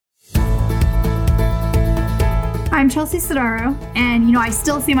I'm Chelsea Sodaro, and I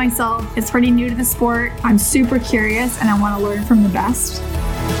still see myself as pretty new to the sport. I'm super curious, and I want to learn from the best.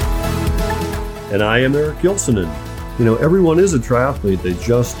 And I am Eric Gilsonen. Everyone is a triathlete, they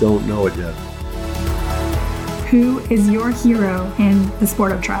just don't know it yet. Who is your hero in the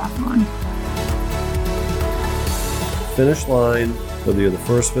sport of triathlon? Finish line, whether you're the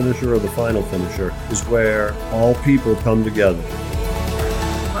first finisher or the final finisher, is where all people come together.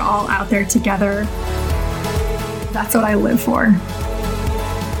 We're all out there together. That's what I live for.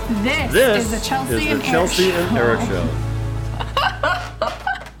 This is the Chelsea and Eric show.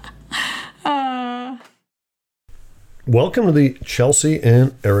 Welcome to the Chelsea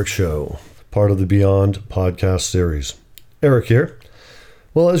and Eric show, part of the Beyond podcast series. Eric here.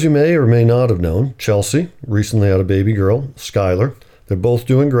 Well, as you may or may not have known, Chelsea recently had a baby girl, Skylar. They're both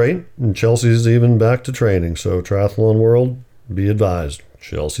doing great, and Chelsea's even back to training, so triathlon world, be advised,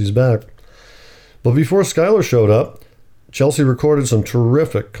 Chelsea's back. But before Skylar showed up, Chelsea recorded some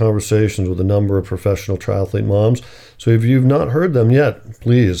terrific conversations with a number of professional triathlete moms, so if you've not heard them yet,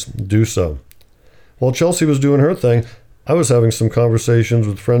 please do so. While Chelsea was doing her thing, I was having some conversations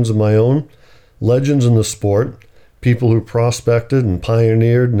with friends of my own, legends in the sport, people who prospected and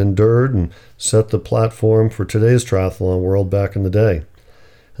pioneered and endured and set the platform for today's triathlon world back in the day.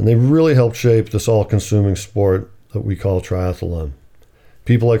 And they really helped shape this all-consuming sport that we call triathlon.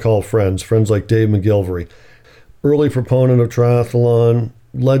 People I call friends like Dave McGilvery, early proponent of triathlon,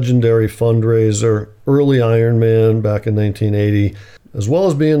 legendary fundraiser, early Ironman back in 1980, as well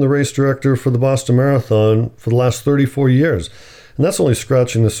as being the race director for the Boston Marathon for the last 34 years. And that's only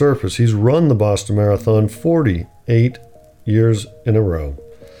scratching the surface. He's run the Boston Marathon 48 years in a row.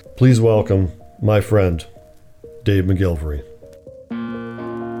 Please welcome my friend, Dave McGilvery.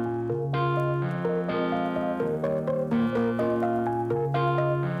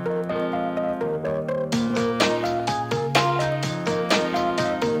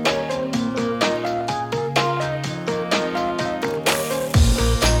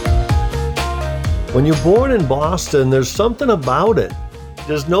 When you're born in Boston, there's something about it.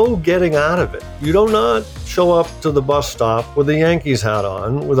 There's no getting out of it. You do not show up to the bus stop with a Yankees hat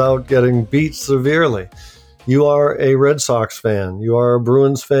on without getting beat severely. You are a Red Sox fan. You are a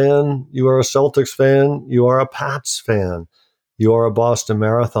Bruins fan. You are a Celtics fan. You are a Pats fan. You are a Boston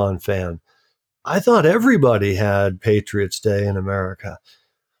Marathon fan. I thought everybody had Patriots Day in America,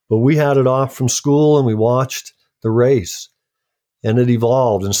 but we had it off from school and we watched the race. And it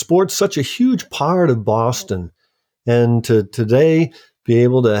evolved. And sport's such a huge part of Boston. And to today be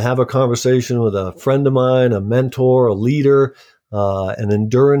able to have a conversation with a friend of mine, a mentor, a leader, an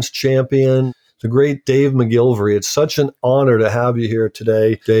endurance champion, the great Dave McGilvery. It's such an honor to have you here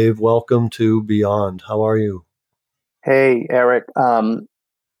today. Dave, welcome to Beyond. How are you? Hey, Eric.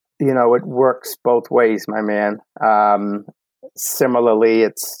 It works both ways, my man. Similarly,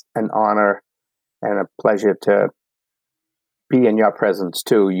 it's an honor and a pleasure to be in your presence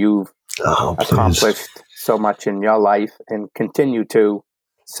too. You've accomplished so much in your life and continue to.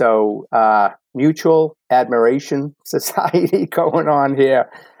 So mutual admiration society going on here.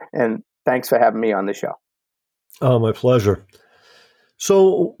 And thanks for having me on the show. Oh, my pleasure.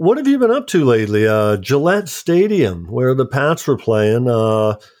 So what have you been up to lately? Gillette Stadium, where the Pats were playing,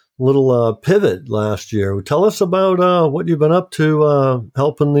 little pivot last year. Tell us about what you've been up to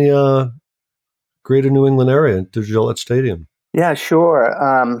helping the greater New England area to Gillette Stadium. Yeah, sure.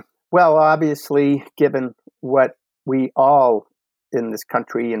 Well, obviously, given what we all in this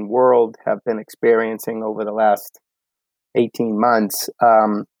country and world have been experiencing over the last 18 months,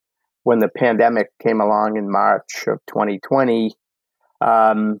 when the pandemic came along in March of 2020,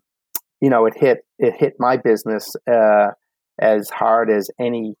 it hit my business as hard as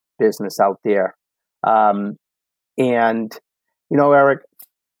any business out there. Eric,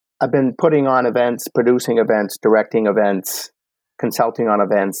 I've been putting on events, producing events, directing events, consulting on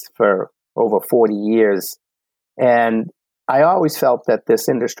events for over 40 years. And I always felt that this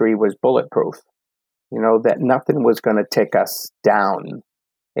industry was bulletproof, that nothing was going to take us down.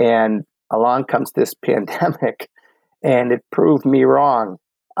 And along comes this pandemic, and it proved me wrong,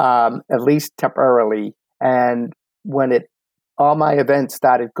 at least temporarily. And when all my events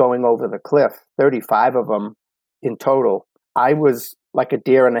started going over the cliff, 35 of them in total, I was like a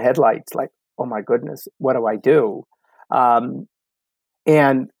deer in the headlights, like, oh my goodness, what do I do?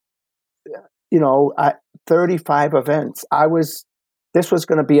 35 events. This was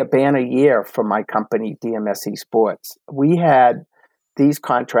going to be a banner year for my company, DMSE Sports. We had these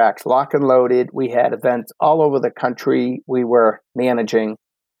contracts lock and loaded. We had events all over the country we were managing.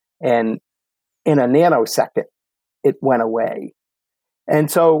 And in a nanosecond, it went away. And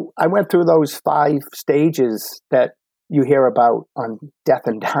so I went through those 5 stages that you hear about on Death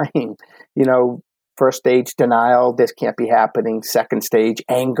and Dying. First stage, denial, this can't be happening. Second stage,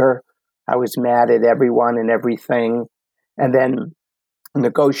 anger. I was mad at everyone and everything. And then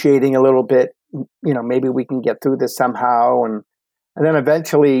negotiating a little bit, maybe we can get through this somehow. And then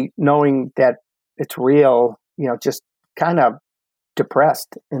eventually knowing that it's real, just kind of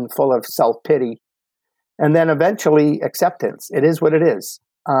depressed and full of self-pity. And then eventually acceptance. It is what it is.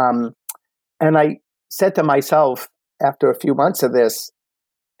 And I said to myself after a few months of this,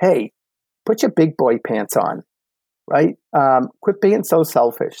 hey, put your big boy pants on, right? Quit being so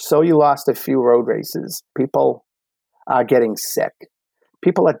selfish. So you lost a few road races. People are getting sick.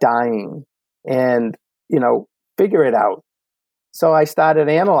 People are dying. And, figure it out. So I started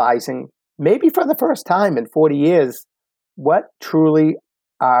analyzing, maybe for the first time in 40 years, what truly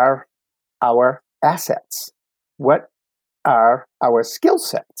are our assets? What are our skill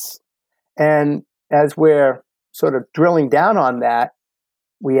sets? And as we're sort of drilling down on that,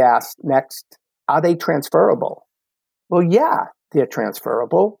 we asked next, are they transferable? Well, yeah, they're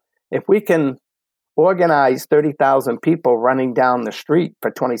transferable. If we can organize 30,000 people running down the street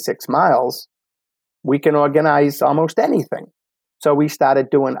for 26 miles, we can organize almost anything. So we started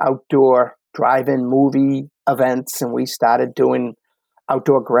doing outdoor drive-in movie events, and we started doing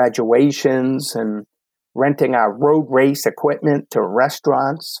outdoor graduations and renting our road race equipment to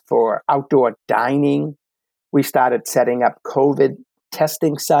restaurants for outdoor dining. We started setting up COVID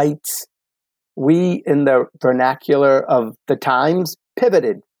testing sites. We, in the vernacular of the times,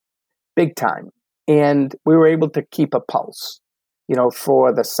 pivoted big time. And we were able to keep a pulse,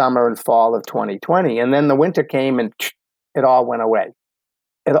 for the summer and fall of 2020. And then the winter came and it all went away.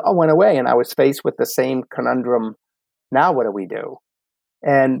 It all went away. And I was faced with the same conundrum. Now what do we do?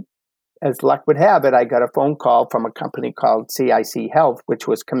 And as luck would have it, I got a phone call from a company called CIC Health, which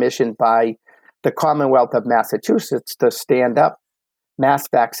was commissioned by the Commonwealth of Massachusetts to stand up mass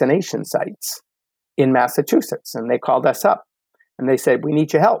vaccination sites in Massachusetts. And they called us up and they said, we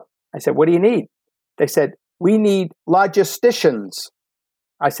need your help. I said, what do you need? They said, we need logisticians.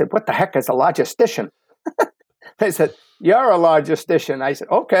 I said, what the heck is a logistician? They said, you're a logistician. I said,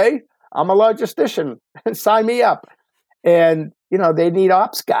 okay, I'm a logistician. Sign me up. And, they need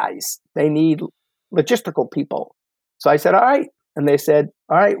ops guys. They need logistical people. So I said, all right. And they said,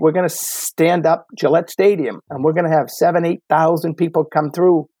 all right, we're going to stand up Gillette Stadium and we're going to have 7,000-8,000 people come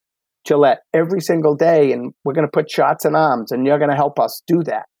through Gillette every single day. And we're going to put shots in arms and you're going to help us do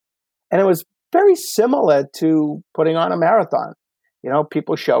that. And it was very similar to putting on a marathon.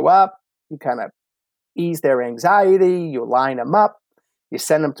 People show up, you kind of ease their anxiety, you line them up, you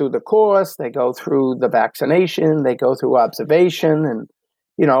send them through the course, they go through the vaccination, they go through observation, and,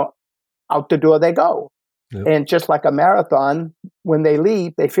 out the door they go. Yep. And just like a marathon, when they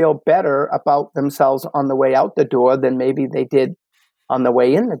leave, they feel better about themselves on the way out the door than maybe they did on the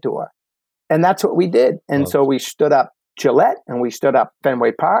way in the door. And that's what we did. And so we stood up Gillette, and we stood up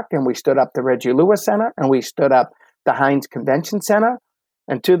Fenway Park, and we stood up the Reggie Lewis Center, and we stood up the Heinz Convention Center.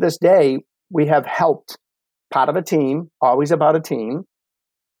 And to this day, we have helped, part of a team, always about a team,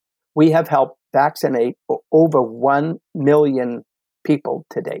 we have helped vaccinate over 1 million people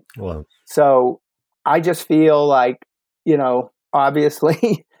to date. Wow. So I just feel like,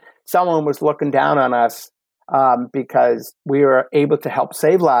 obviously someone was looking down on us because we were able to help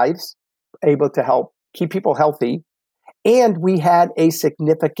save lives, able to help keep people healthy, and we had a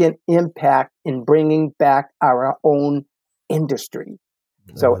significant impact in bringing back our own industry.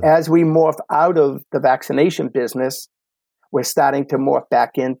 So as we morph out of the vaccination business, we're starting to morph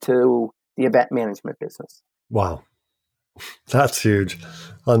back into the event management business. Wow. That's huge.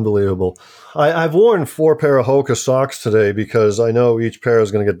 Unbelievable. I've worn 4 pair of Hoka socks today because I know each pair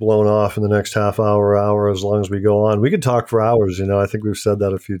is going to get blown off in the next half hour, as long as we go on. We could talk for hours, I think we've said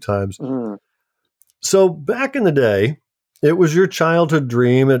that a few times. Mm. So back in the day, it was your childhood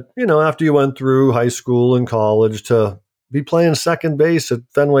dream after you went through high school and college to be playing second base at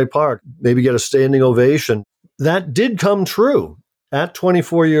Fenway Park, maybe get a standing ovation. That did come true. At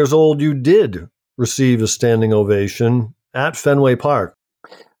 24 years old, you did receive a standing ovation at Fenway Park.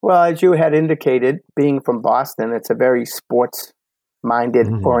 Well, as you had indicated, being from Boston, it's a very sports-minded,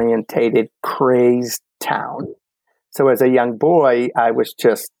 orientated, crazed town. So as a young boy, I was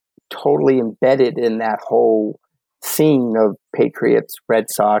just totally embedded in that whole scene of Patriots, Red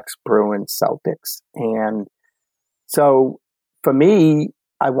Sox, Bruins, Celtics. And so for me,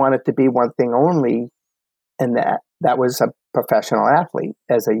 I wanted to be one thing only, and that was a professional athlete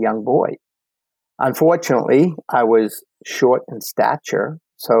as a young boy. Unfortunately, I was short in stature,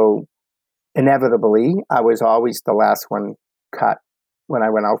 so inevitably, I was always the last one cut, when I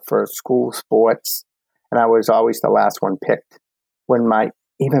went out for school sports, and I was always the last one picked when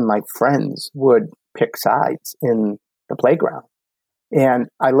even my friends would pick sides in the playground. And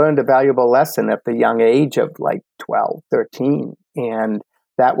I learned a valuable lesson at the young age of like 12, 13. And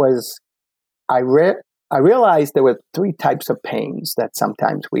that was, I realized there were three types of pains that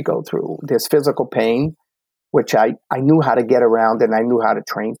sometimes we go through. There's physical pain, which I knew how to get around and I knew how to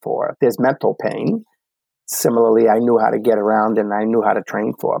train for. There's mental pain. Similarly, I knew how to get around and I knew how to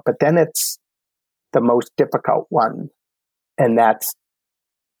train for. But then it's the most difficult one, and that's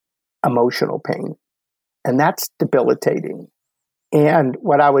emotional pain. And that's debilitating. And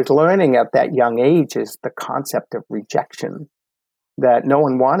what I was learning at that young age is the concept of rejection, that no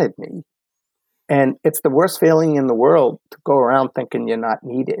one wanted me. And it's the worst feeling in the world to go around thinking you're not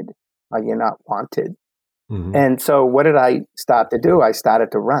needed or you're not wanted. Mm-hmm. And so what did I start to do? I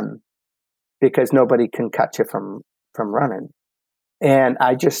started to run, because nobody can cut you from running. And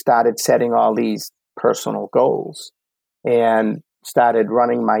I just started setting all these personal goals and started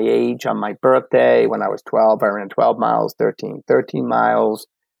running my age on my birthday. When I was 12, I ran 12 miles, 13 miles,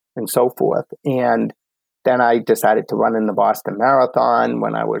 and so forth. And then I decided to run in the Boston Marathon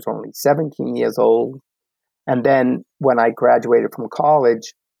when I was only 17 years old. And then when I graduated from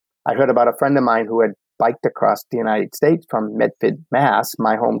college, I heard about a friend of mine who had biked across the United States from Medford, Mass,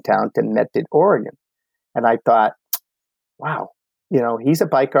 my hometown, to Medford, Oregon. And I thought, wow, he's a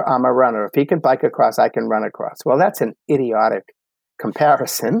biker, I'm a runner. If he can bike across, I can run across. Well, that's an idiotic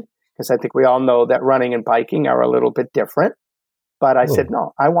comparison, because I think we all know that running and biking are a little bit different. But I said,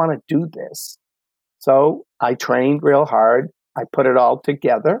 no, I want to do this. So I trained real hard. I put it all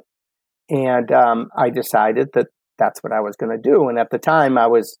together. And I decided that that's what I was going to do. And at the time, I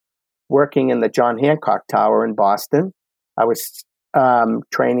was working in the John Hancock Tower in Boston. I was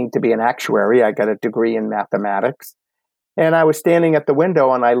training to be an actuary. I got a degree in mathematics. And I was standing at the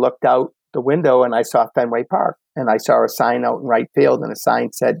window, and I looked out the window and I saw Fenway Park. And I saw a sign out in right field, and the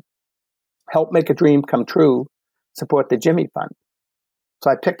sign said, "Help make a dream come true. Support the Jimmy Fund."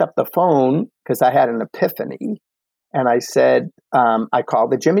 So I picked up the phone because I had an epiphany. And I said, I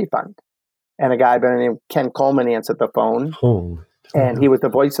called the Jimmy Fund. And a guy by the name of Ken Coleman answered the phone. And he was the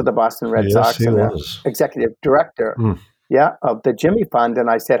voice of the Boston Red Sox and the executive director of the Jimmy Fund. And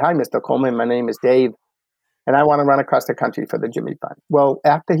I said, "Hi, Mr. Coleman, my name is Dave, and I want to run across the country for the Jimmy Fund." Well,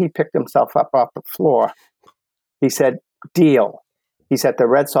 after he picked himself up off the floor, he said, "Deal." He said, "The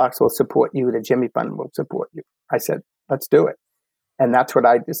Red Sox will support you. The Jimmy Fund will support you." I said, "Let's do it." And that's what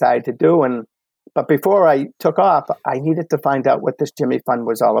I decided to do. But before I took off, I needed to find out what this Jimmy Fund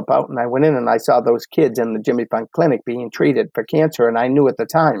was all about. And I went in and I saw those kids in the Jimmy Fund clinic being treated for cancer. And I knew at the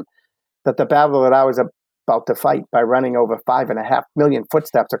time that the battle that I was about to fight by running over 5.5 million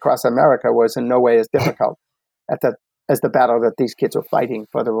footsteps across America was in no way as difficult as the battle that these kids were fighting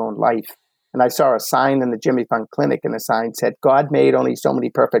for their own life. And I saw a sign in the Jimmy Fund clinic, and the sign said, "God made only so many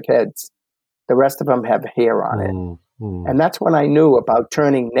perfect heads. The rest of them have hair on it." And that's when I knew about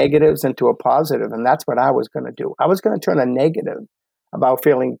turning negatives into a positive. And that's what I was going to do. I was going to turn a negative about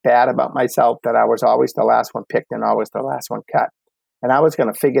feeling bad about myself, that I was always the last one picked and always the last one cut. And I was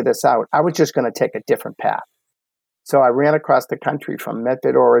going to figure this out. I was just going to take a different path. So I ran across the country from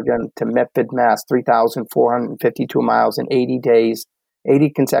Medford, Oregon to Medford, Mass, 3,452 miles in 80 days, 80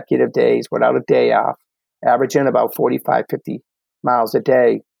 consecutive days without a day off, averaging about 45, 50 miles a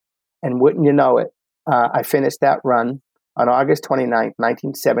day. And wouldn't you know it, I finished that run on August 29th,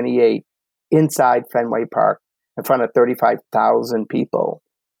 1978, inside Fenway Park in front of 35,000 people.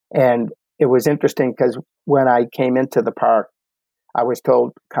 And it was interesting because when I came into the park, I was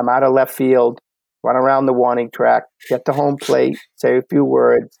told, come out of left field, run around the warning track, get to home plate, say a few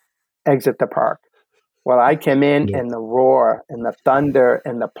words, exit the park. Well, I came in and the roar and the thunder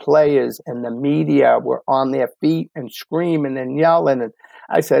and the players and the media were on their feet and screaming and yelling. And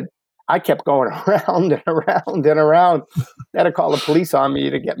I said, I kept going around and around and around. They had to call the police on me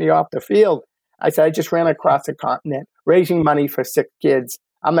to get me off the field. I said, I just ran across the continent, raising money for sick kids.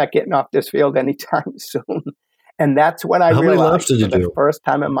 I'm not getting off this field anytime soon. And that's when I realized, many laps did you do? The first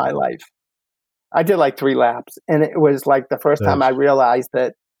time in my life, I did like 3 laps. And it was like the first time I realized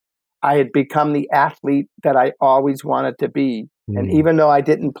that I had become the athlete that I always wanted to be. And even though I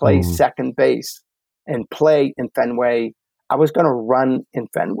didn't play second base and play in Fenway, I was going to run in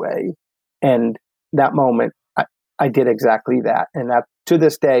Fenway. And that moment, I did exactly that. And that, to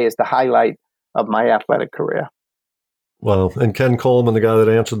this day, is the highlight of my athletic career. Well, and Ken Coleman, the guy that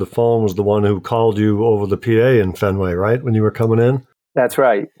answered the phone, was the one who called you over the PA in Fenway, right, when you were coming in? That's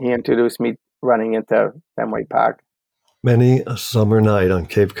right. He introduced me running into Fenway Park. Many a summer night on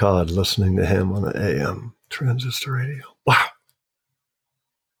Cape Cod listening to him on the AM transistor radio. Wow.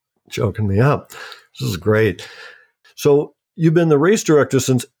 choking me up. This is great. So you've been the race director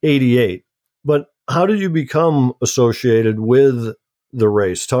since 88, but how did you become associated with the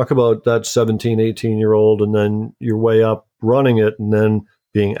race? Talk about that 17, 18-year-old and then your way up running it and then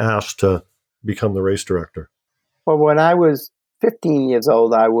being asked to become the race director. Well, when I was 15 years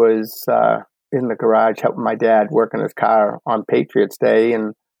old, I was in the garage helping my dad work on his car on Patriots Day,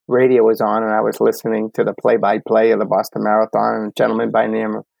 and radio was on, and I was listening to the play-by-play of the Boston Marathon, and a gentleman by the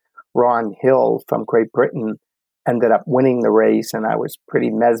name of Ron Hill from Great Britain ended up winning the race, and I was pretty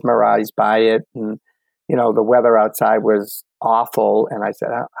mesmerized by it. And, you know, the weather outside was awful, and I said,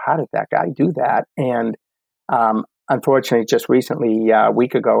 how did that guy do that? And unfortunately, just recently, a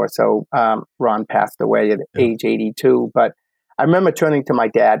week ago or so, Ron passed away at age 82. But I remember turning to my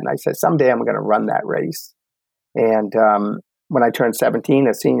dad, and I said, someday I'm going to run that race. And when I turned 17,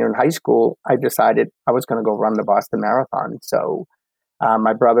 a senior in high school, I decided I was going to go run the Boston Marathon. So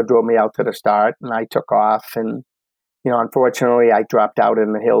my brother drove me out to the start, and I took off. And, you know, unfortunately, I dropped out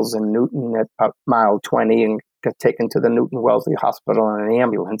in the hills in Newton at mile 20 and got taken to the Newton Wellesley Hospital in an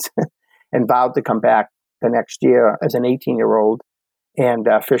ambulance and vowed to come back the next year as an 18-year-old and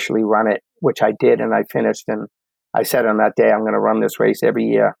officially run it, which I did, and I finished. And I said on that day, I'm going to run this race every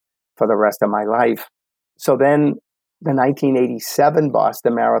year for the rest of my life. So then the 1987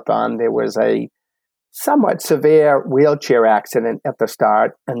 Boston Marathon, there was a somewhat severe wheelchair accident at the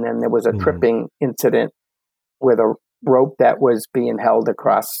start, and then there was a tripping incident with a rope that was being held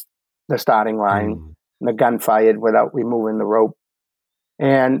across the starting line, and the gun fired without removing the rope.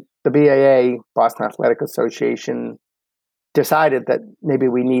 And the BAA, Boston Athletic Association, decided that maybe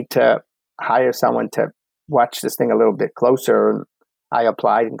we need to hire someone to watch this thing a little bit closer. And I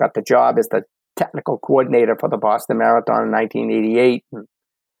applied and got the job as the technical coordinator for the Boston Marathon in 1988. And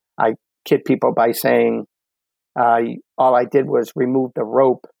I kid people by saying all I did was remove the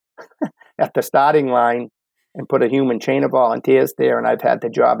rope at the starting line and put a human chain of volunteers there, and I've had the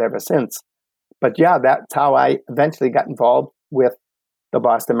job ever since. But yeah, that's how I eventually got involved with the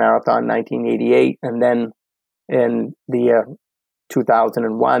Boston Marathon in 1988. And then in the year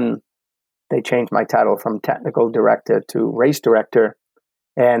 2001, they changed my title from technical director to race director.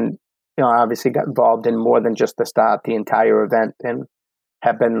 And, you know, I obviously got involved in more than just the start, the entire event, and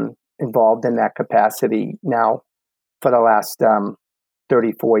have been involved in that capacity now for the last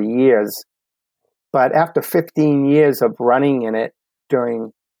 34 years. But after 15 years of running in it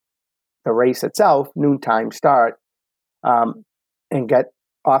during the race itself, noontime start, and get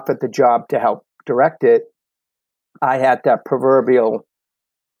offered the job to help direct it, I had that proverbial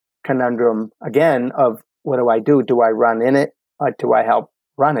conundrum again of what do I do? Do I run in it or do I help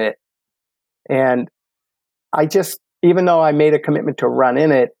run it? And I just, even though I made a commitment to run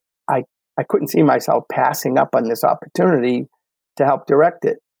in it, I couldn't see myself passing up on this opportunity to help direct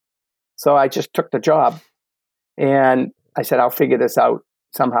it. So I just took the job and I said, I'll figure this out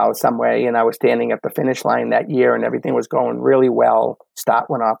somehow, some way. And I was standing at the finish line that year and everything was going really well.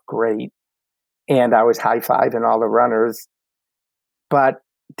 Start went off great. And I was high-fiving all the runners. But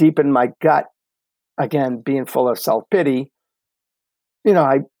deep in my gut, again, being full of self-pity, you know,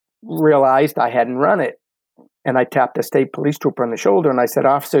 I realized I hadn't run it. And I tapped a state police trooper on the shoulder and I said,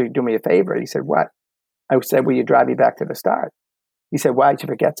 "Officer, you do me a favor." He said, "What?" I said, "Will you drive me back to the start?" He said, "Why, did you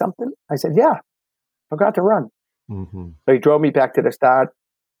forget something?" I said, "Yeah, forgot to run." So he drove me back to the start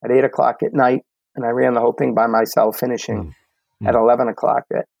at 8 o'clock at night, and I ran the whole thing by myself, finishing at 11 o'clock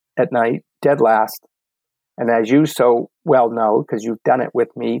at night, dead last. And as you so well know, because you've done it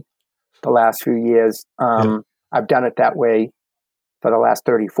with me the last few years, I've done it that way for the last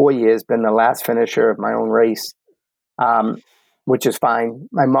 34 years, been the last finisher of my own race, which is fine.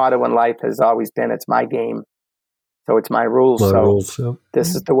 My motto in life has always been, it's my game. So it's my rules.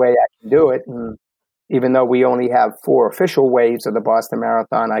 This is the way I can do it. And even though we only have 4 official waves of the Boston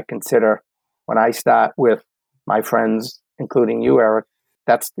Marathon, I consider when I start with my friends, including you, Eric,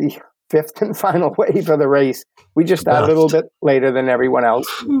 that's the 5th and final wave of the race. We just start a little bit later than everyone else,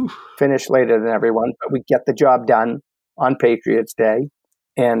 finish later than everyone, but we get the job done on Patriots Day.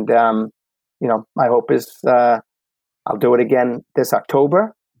 And, you know, my hope is I'll do it again this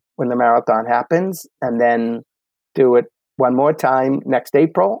October when the marathon happens, and then do it one more time next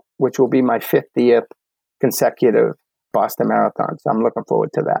April, which will be my 50th consecutive Boston Marathon. So I'm looking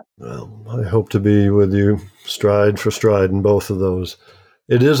forward to that. Well, I hope to be with you stride for stride in both of those.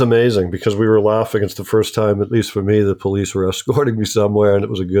 It is amazing because we were laughing. It's the first time, at least for me, the police were escorting me somewhere, and it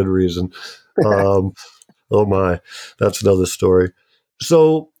was a good reason. Oh my, that's another story.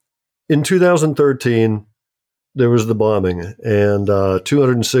 So in 2013, there was the bombing, and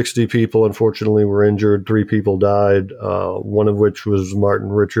 260 people, unfortunately, were injured. 3 people died, one of which was Martin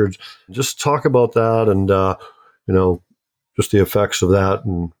Richards. Just talk about that and, just the effects of that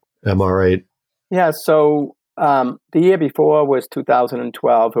and MR8. Yeah, so the year before was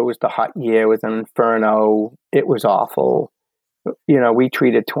 2012. It was the hot year. It was an inferno. It was awful. We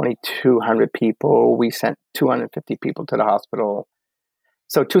treated 2,200 people. We sent 250 people to the hospital.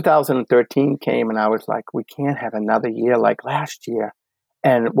 So 2013 came, and I was like, we can't have another year like last year.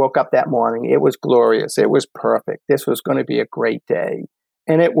 And woke up that morning. It was glorious. It was perfect. This was going to be a great day.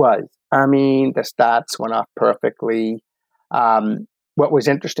 And it was. I mean, the starts went off perfectly. What was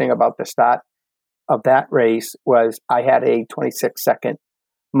interesting about the start of that race was I had a 26-second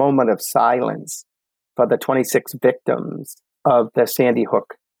moment of silence for the 26 victims of the Sandy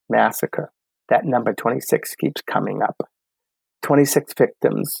Hook massacre. That number 26 keeps coming up. 26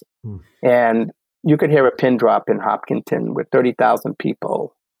 victims. And you could hear a pin drop in Hopkinton with 30,000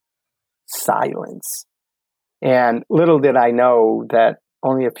 people. Silence. And little did I know that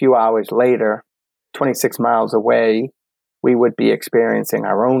only a few hours later, 26 miles away, we would be experiencing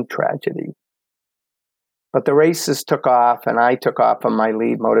our own tragedy. But the races took off, and I took off on my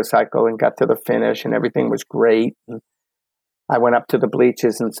lead motorcycle and got to the finish, and everything was great. And I went up to the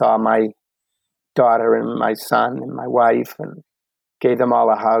bleachers and saw my daughter and my son and my wife and gave them all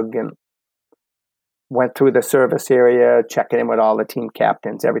a hug and went through the service area, checking in with all the team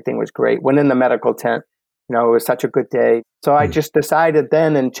captains. Everything was great. Went in the medical tent. It was such a good day. So I just decided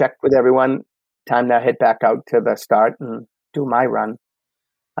then and checked with everyone, time to head back out to the start and do my run.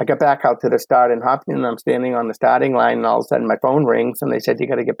 I got back out to the start in Hopkins. I'm standing on the starting line, and all of a sudden my phone rings, and they said, you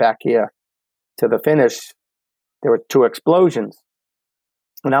got to get back here to the finish. There were 2 explosions.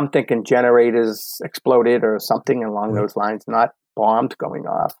 And I'm thinking generators exploded or something along those lines, not bombs going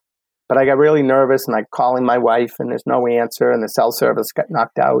off. But I got really nervous, and I'm calling my wife, and there's no answer, and the cell service got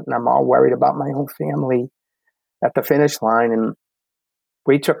knocked out, and I'm all worried about my own family at the finish line. And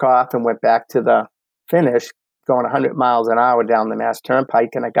we took off and went back to the finish, going 100 miles an hour down the Mass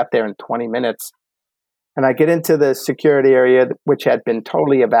Turnpike, and I got there in 20 minutes. And I get into the security area, which had been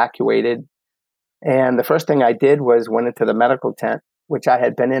totally evacuated. And the first thing I did was went into the medical tent, which I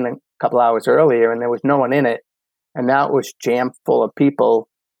had been in a couple hours earlier, and there was no one in it. And now it was jammed full of people,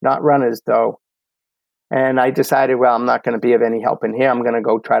 not runners though. And I decided, well, I'm not going to be of any help in here. I'm going to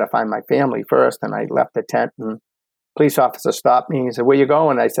go try to find my family first. And I left the tent, and police officer stopped me. He said, where you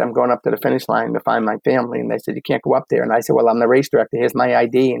going? I said, I'm going up to the finish line to find my family. And they said, you can't go up there. And I said, well, I'm the race director. Here's my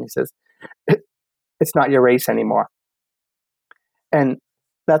ID. And he says, it's not your race anymore. And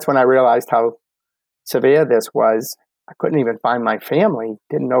that's when I realized how severe this was. I couldn't even find my family,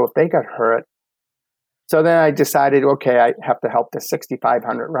 didn't know if they got hurt. So then I decided, okay, I have to help the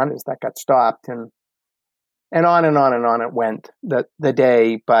 6,500 runners that got stopped. And on and on and on it went the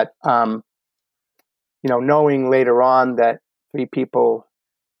day. But, knowing later on that 3 people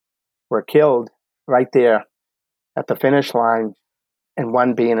were killed right there at the finish line, and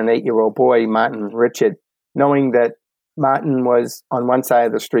one being an 8-year-old boy, Martin Richard, knowing that Martin was on one side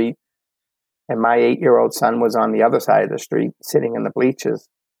of the street and my 8-year-old son was on the other side of the street sitting in the bleachers,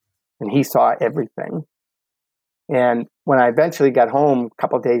 and he saw everything. And when I eventually got home a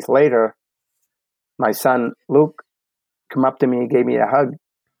couple of days later, my son, Luke, come up to me and gave me a hug.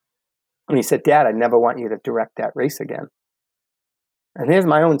 And he said, Dad, I never want you to direct that race again. And here's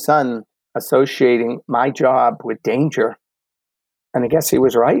my own son associating my job with danger. And I guess he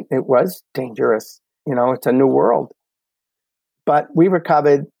was right. It was dangerous. It's a new world. But we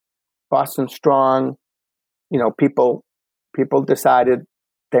recovered. Boston Strong. People decided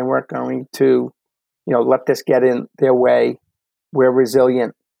they weren't going to, let this get in their way. We're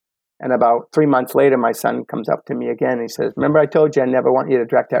resilient. And about 3 months later, my son comes up to me again. He says, remember I told you I never want you to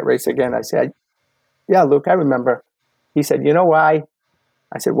direct that race again? I said, yeah, Luke, I remember. He said, you know why?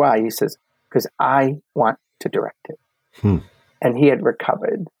 I said, why? He says, because I want to direct it. And he had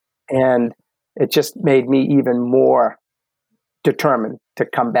recovered. And it just made me even more determined to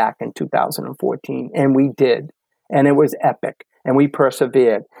come back in 2014. And we did. And it was epic. And we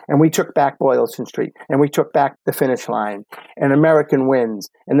persevered. And we took back Boylston Street. And we took back the finish line. And American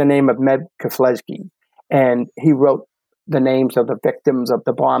wins in the name of Med Keflezighi. And he wrote the names of the victims of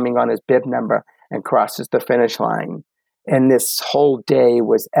the bombing on his bib number and crosses the finish line. And this whole day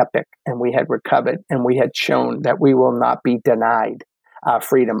was epic. And we had recovered. And we had shown that we will not be denied our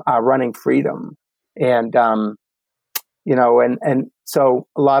freedom, our running freedom. And, and so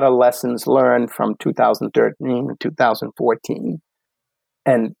a lot of lessons learned from 2013 and 2014.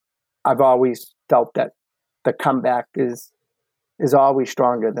 And I've always felt that the comeback is always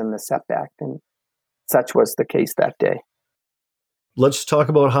stronger than the setback. And such was the case that day. Let's talk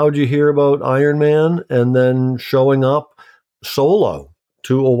about how did you hear about Ironman and then showing up solo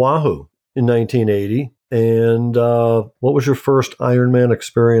to Oahu in 1980. And what was your first Ironman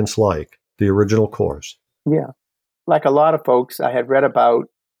experience like, the original course? Yeah. Like a lot of folks, I had read about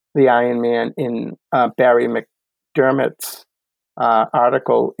the Ironman in Barry McDermott's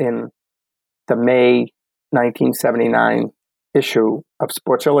article in the May 1979 issue of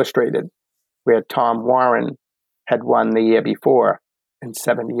Sports Illustrated, where Tom Warren had won the year before in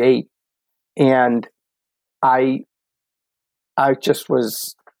 78. And I just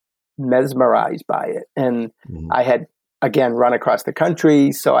was mesmerized by it. And I had, again, run across the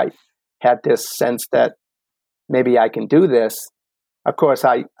country. So I had this sense that maybe I can do this. Of course,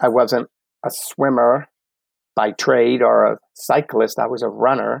 I wasn't a swimmer by trade or a cyclist. I was a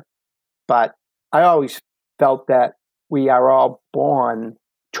runner. But I always felt that we are all born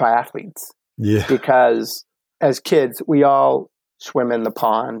triathletes. Yeah. Because as kids, we all swim in the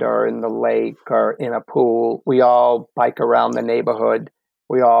pond or in the lake or in a pool. We all bike around the neighborhood.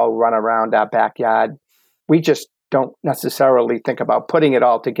 We all run around our backyard. We just don't necessarily think about putting it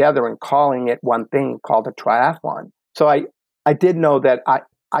all together and calling it one thing called a triathlon. So I did know that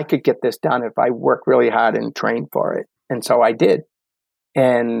I could get this done if I worked really hard and trained for it. And so I did.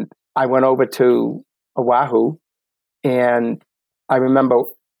 And I went over to Oahu, and I remember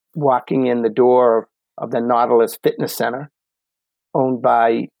walking in the door of the Nautilus Fitness Center, owned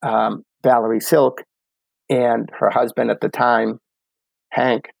by Valerie Silk and her husband at the time,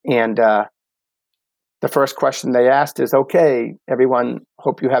 Hank. And the first question they asked is, okay, everyone,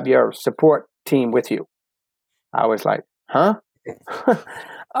 hope you have your support team with you. I was like, huh?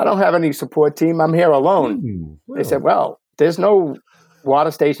 I don't have any support team. I'm here alone. Well. They said, well, there's no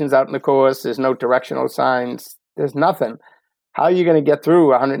water stations out in the course. There's no directional signs. There's nothing. How are you going to get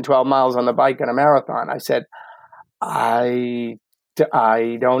through 112 miles on the bike in a marathon? I said, I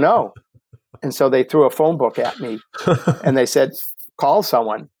don't know. And so they threw a phone book at me and they said, call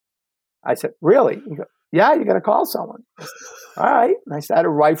someone. I said, really? He goes, yeah, you're going to call someone. I said, all right. And I started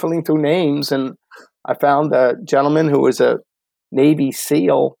rifling through names, and I found a gentleman who was a Navy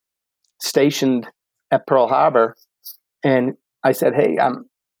SEAL stationed at Pearl Harbor. And I said, hey,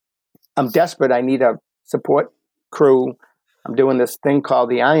 I'm desperate. I need a support crew. I'm doing this thing called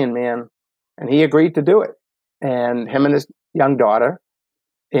the Ironman. And he agreed to do it. And him and his young daughter.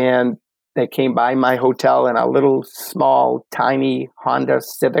 And they came by my hotel in a little, small, tiny Honda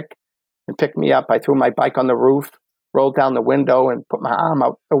Civic and picked me up. I threw my bike on the roof, rolled down the window, and put my arm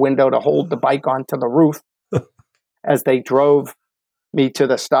out the window to hold the bike onto the roof as they drove me to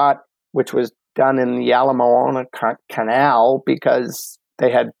the start, which was done in the Ala Moana Canal, because they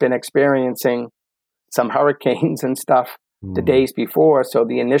had been experiencing some hurricanes and stuff the days before. So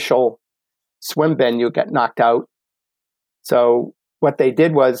the initial swim venue got knocked out. So what they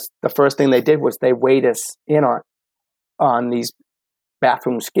did was, the first thing they did was they weighed us in on these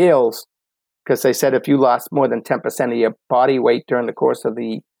bathroom scales, because they said if you lost more than 10% of your body weight during the course of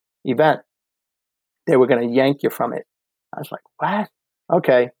the event, they were going to yank you from it. I was like, what?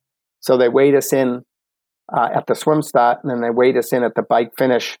 Okay. So they weighed us in at the swim start, and then they weighed us in at the bike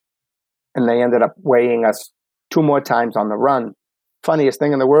finish, and they ended up weighing us 2 more times on the run. Funniest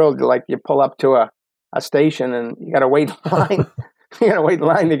thing in the world, like you pull up to a station and you got to wait in line. You got to wait in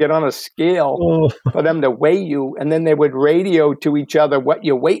line to get on a scale for them to weigh you, and then they would radio to each other what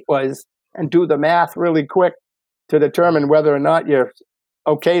your weight was and do the math really quick to determine whether or not you're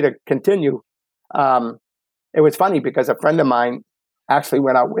okay to continue. It was funny because a friend of mine actually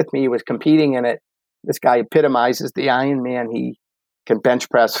went out with me. He was competing in it. This guy epitomizes the Ironman. He can bench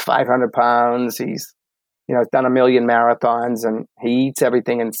press 500 pounds. He's done 1 million marathons, and he eats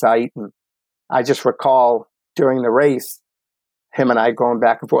everything in sight. And I just recall during the race, him and I going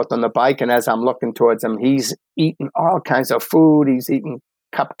back and forth on the bike. And as I'm looking towards him, he's eating all kinds of food. He's eating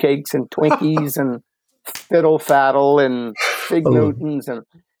cupcakes and Twinkies and fiddle faddle and Fig Newtons. And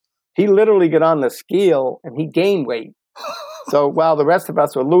he literally got on the scale and he gained weight. So while the rest of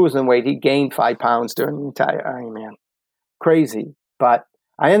us were losing weight, he gained 5 pounds during the entire Ironman. Crazy. But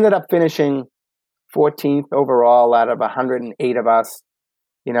I ended up finishing 14th overall out of 108 of us.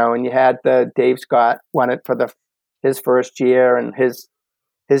 And you had Dave Scott won it for his first year, and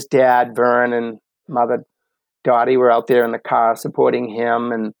his dad, Vern, and mother, Dottie, were out there in the car supporting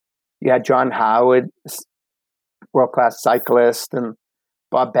him. And you had John Howard, world-class cyclist, and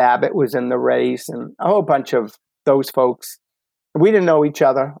Bob Babbitt was in the race, and a whole bunch of those folks. We didn't know each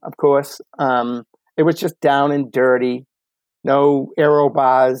other, of course. It was just down and dirty. No aero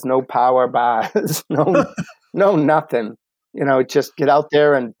bars, no power bars, no nothing. just get out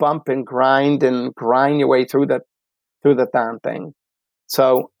there and bump and grind your way through the darn thing.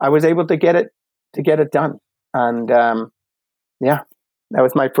 So I was able to get it done. And that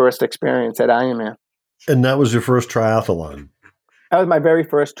was my first experience at Ironman. And that was your first triathlon? That was my very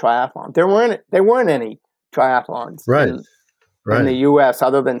first triathlon. There weren't any triathlons in the U.S.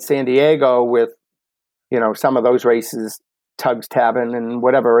 other than San Diego with, some of those races, Tugs Tavern and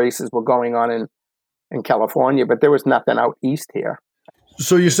whatever races were going on in California, but there was nothing out east here.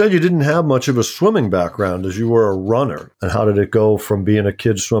 So you said you didn't have much of a swimming background as you were a runner. And how did it go from being a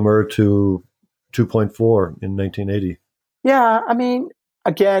kid swimmer to 2.4 in 1980? Yeah,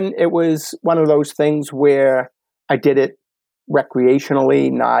 again, it was one of those things where I did it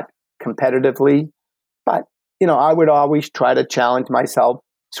recreationally, not competitively. But, I would always try to challenge myself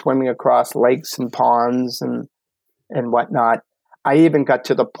swimming across lakes and ponds and whatnot. I even got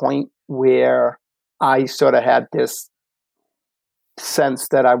to the point where I sort of had this sense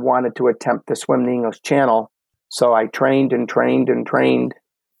that I wanted to attempt to swim the English Channel. So I trained and trained and trained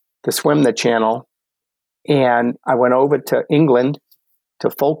to swim the channel. And I went over to England, to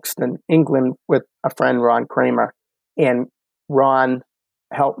Folkestone, England, with a friend, Ron Kramer. And Ron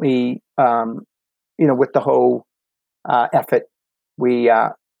helped me, with the whole effort. We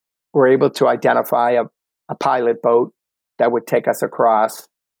were able to identify a pilot boat that would take us across.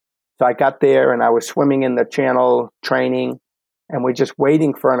 So I got there and I was swimming in the channel, training, and we're just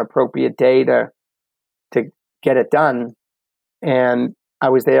waiting for an appropriate day to get it done. And I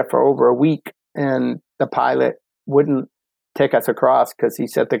was there for over a week, and the pilot wouldn't take us across because he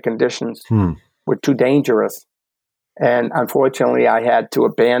said the conditions were too dangerous. And unfortunately, I had to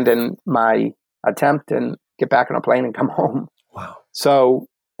abandon my attempt and get back on a plane and come home. Wow. So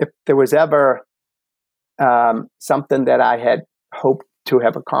if there was ever something that I had hoped to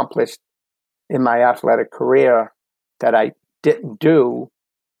have accomplished in my athletic career that I didn't do,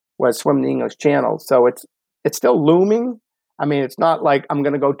 was swim the English Channel. So it's still looming. It's not like I'm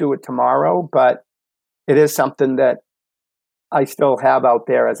going to go do it tomorrow, but it is something that I still have out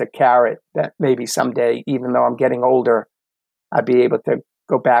there as a carrot that maybe someday, even though I'm getting older, I'd be able to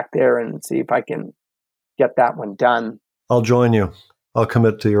go back there and see if I can get that one done. I'll join you. I'll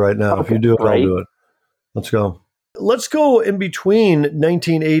commit to you right now. Okay, if you do it, great. I'll do it. Let's go. Let's go in between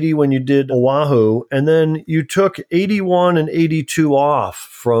 1980 when you did Oahu, and then you took 81 and 82 off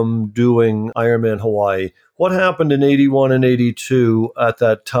from doing Ironman Hawaii. What happened in 81 and 82 at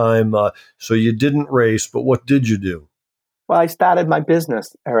that time? So you didn't race, but what did you do? Well, I started my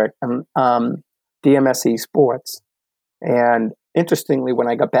business, Eric, DMSE Sports. And interestingly, when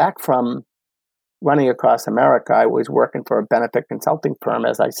I got back from running across America, I was working for a benefit consulting firm,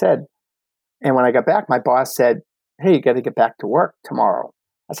 as I said. And when I got back, my boss said, "Hey, you got to get back to work tomorrow."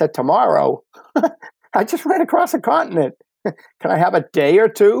 I said, "Tomorrow? I just ran across the continent. Can I have a day or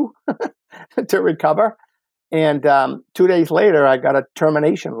two to recover?" And 2 days later, I got a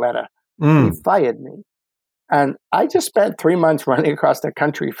termination letter. He fired me. And I just spent 3 months running across the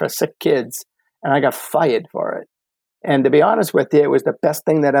country for sick kids, and I got fired for it. And to be honest with you, it was the best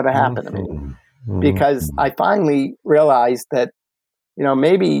thing that ever happened to me, because I finally realized that,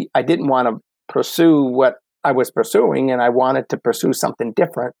 maybe I didn't want to pursue what I was pursuing, and I wanted to pursue something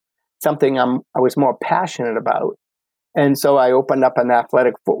different, something I was more passionate about. And so I opened up an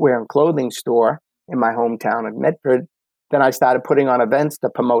athletic footwear and clothing store in my hometown of Medford. Then I started putting on events to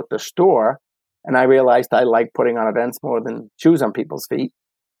promote the store. And I realized I liked putting on events more than shoes on people's feet.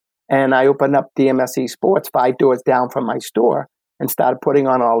 And I opened up DMSE Sports 5 doors down from my store and started putting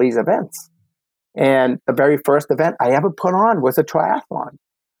on all these events. And the very first event I ever put on was a triathlon.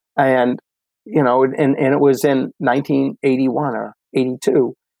 And, and it was in 1981 or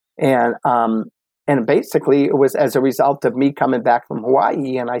 82. And basically it was as a result of me coming back from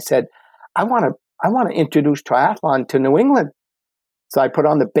Hawaii. And I said, I want to introduce triathlon to New England. So I put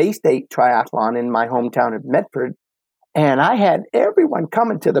on the Bay State Triathlon in my hometown of Medford, and I had everyone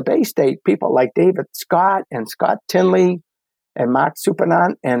coming to the Bay State, people like David Scott and Scott Tinley and Mark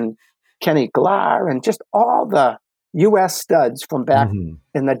Supernant and Kenny Glar, and just all the U.S. studs from back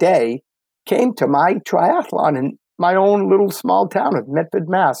in the day came to my triathlon in my own little small town of Medford,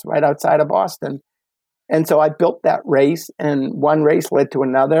 Mass, right outside of Boston. And so I built that race, and one race led to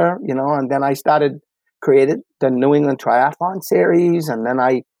another, and then I created the New England Triathlon Series, and then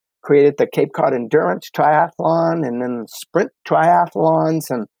I created the Cape Cod Endurance Triathlon, and then Sprint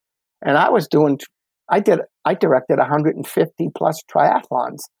Triathlons, and I directed 150 plus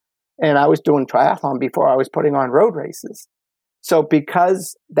triathlons, and I was doing triathlon before I was putting on road races. So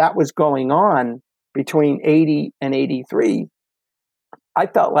because that was going on between 80 and 83, I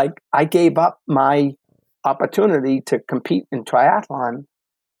felt like I gave up my opportunity to compete in triathlon,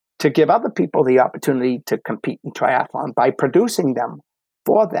 to give other people the opportunity to compete in triathlon by producing them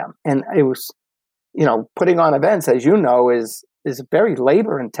for them. And it was, putting on events, as you know, is very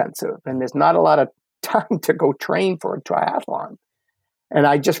labor intensive, and there's not a lot of time to go train for a triathlon. And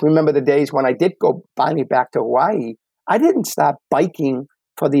I just remember the days when I did go finally back to Hawaii. I didn't start biking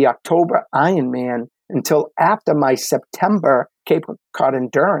for the October Ironman until after my September Cape Cod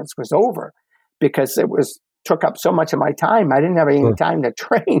Endurance was over, because it took up so much of my time. I didn't have any time to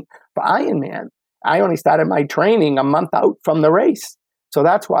train for Ironman. I only started my training a month out from the race. So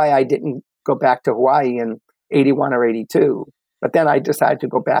that's why I didn't go back to Hawaii in 81 or 82. But then I decided to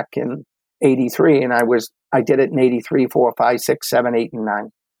go back in 83, and I did it in 83, 4, 5, 6, 7, 8, and 9.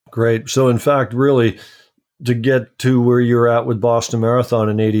 Great. So in fact, really, to get to where you're at with Boston Marathon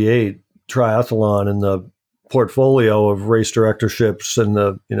in 88, triathlon and the portfolio of race directorships and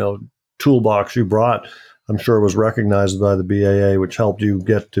the, toolbox you brought, I'm sure was recognized by the BAA, which helped you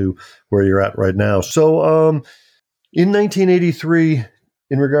get to where you're at right now. So in 1983,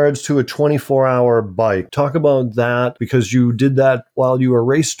 in regards to a 24-hour bike, talk about that, because you did that while you were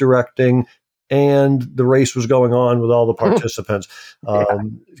race directing and the race was going on with all the participants.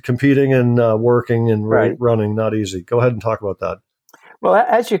 Competing and working and running, not easy. Go ahead and talk about that. Well,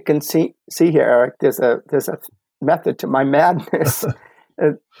 as you can see here, Eric, there's a method to my madness.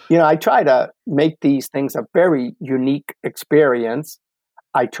 I try to make these things a very unique experience.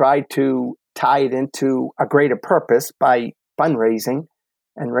 I try to tie it into a greater purpose by fundraising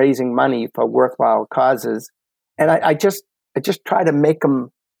and raising money for worthwhile causes. And I just try to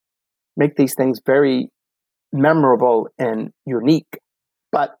make these things very memorable and unique.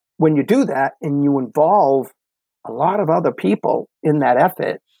 But when you do that and you involve a lot of other people in that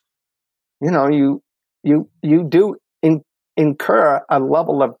effort, you do incur a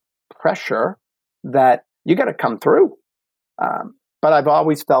level of pressure that you got to come through. But I've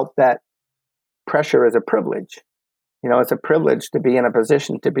always felt that pressure is a privilege. It's a privilege to be in a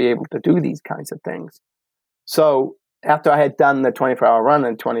position to be able to do these kinds of things. So after I had done the 24-hour run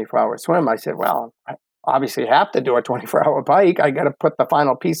and 24-hour swim, I said, well, I obviously have to do a 24-hour bike. I got to put the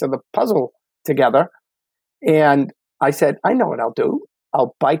final piece of the puzzle together. And I said, I know what I'll do.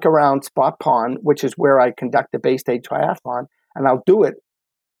 I'll bike around Spot Pond, which is where I conduct the Bay State Triathlon, and I'll do it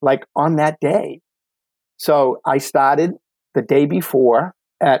like on that day. So I started the day before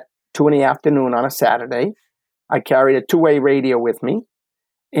at 2 p.m. on a Saturday. I carried a two-way radio with me,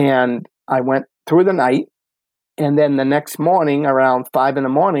 and I went through the night. And then the next morning, around 5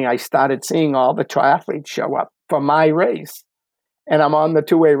 a.m, I started seeing all the triathletes show up for my race. And I'm on the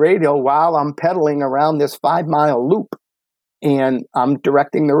two-way radio while I'm pedaling around this 5-mile loop. And I'm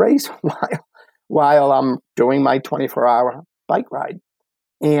directing the race while I'm doing my 24-hour bike ride.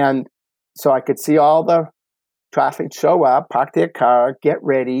 And so I could see all the triathletes show up, park their car, get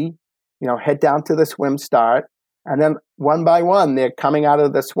ready, head down to the swim start. And then one by one, they're coming out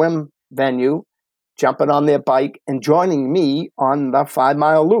of the swim venue, jumping on their bike and joining me on the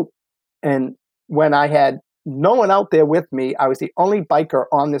 5-mile loop. And when I had no one out there with me, I was the only biker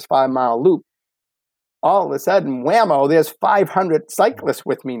on this 5-mile loop. All of a sudden, whammo, there's 500 cyclists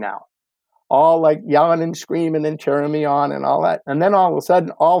with me now, all like yelling and screaming and cheering me on and all that. And then all of a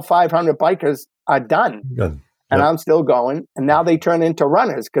sudden, all 500 bikers are done. Good. And I'm still going. And now they turn into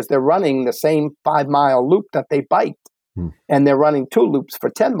runners because they're running the same 5-mile loop that they biked. And they're running 2 loops for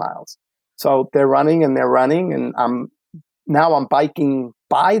 10 miles. So they're running and I'm biking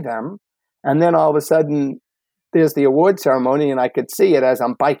by them. And then all of a sudden, there's the award ceremony, and I could see it as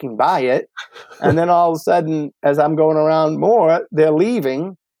I'm biking by it. And then all of a sudden, as I'm going around more, they're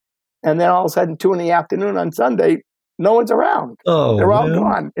leaving. And then all of a sudden, 2 p.m. on Sunday, no one's around. Oh, they're all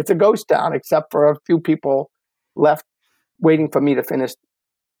gone. It's a ghost town, except for a few people left waiting for me to finish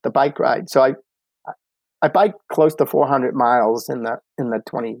the bike ride. So I biked close to 400 miles in the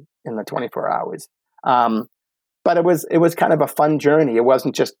 24 hours. But it was kind of a fun journey. It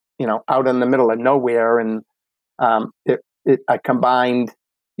wasn't just, out in the middle of nowhere. And I combined,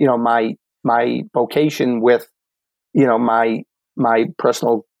 my vocation with, my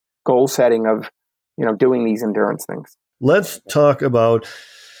personal goal setting of, doing these endurance things. Let's talk about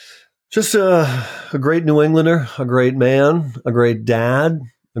just a great New Englander, a great man, a great dad,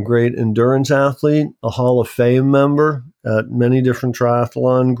 a great endurance athlete, a Hall of Fame member at many different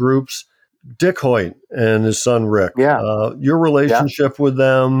triathlon groups. Dick Hoyt and his son, Rick. Yeah. Your relationship with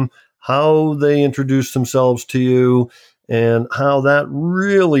them, how they introduced themselves to you, and how that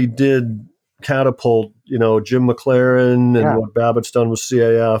really did catapult, Jim McLaren and what Babbitt's done with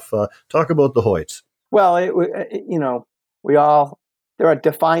CAF. Talk about the Hoyts. Well, we all there are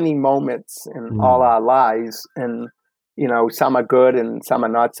defining moments in all our lives, and some are good and some are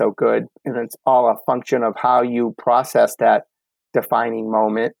not so good, and it's all a function of how you process that defining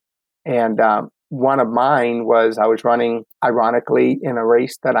moment. And one of mine was I was running, ironically, in a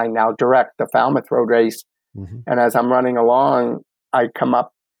race that I now direct, the Falmouth Road race. And as I'm running along, I come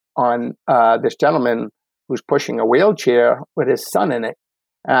up on this gentleman who's pushing a wheelchair with his son in it.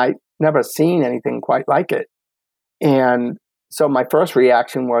 And I never seen anything quite like it. And so my first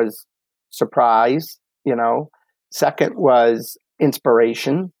reaction was surprise, Second was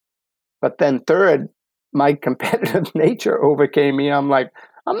inspiration. But then third, my competitive nature overcame me. I'm like,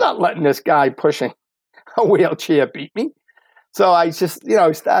 I'm not letting this guy pushing a wheelchair beat me. So I just,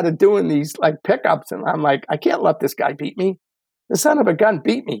 started doing these like pickups, and I'm like, I can't let this guy beat me. The son of a gun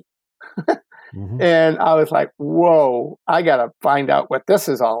beat me. And I was like, whoa, I got to find out what this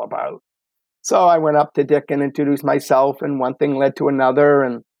is all about. So I went up to Dick and introduced myself, and one thing led to another.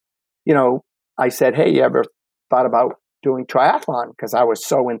 And, I said, hey, you ever thought about doing triathlon? Because I was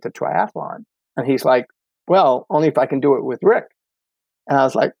so into triathlon. And he's like, well, only if I can do it with Rick. And I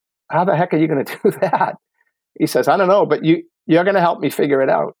was like, how the heck are you going to do that? He says, I don't know, but you're going to help me figure it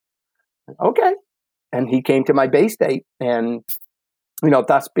out. Okay. And he came to my Bay State, and,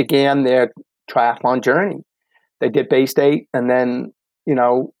 thus began their triathlon journey. They did Bay State, and then,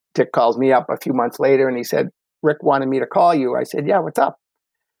 Dick calls me up a few months later, and he said, Rick wanted me to call you. I said, yeah, what's up?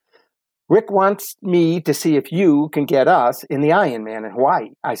 Rick wants me to see if you can get us in the Ironman in Hawaii.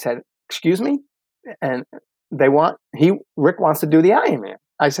 I said, excuse me? And Rick wants to do the Ironman.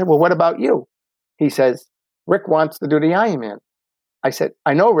 I said, well, what about you? He says, Rick wants to do the Ironman. I said,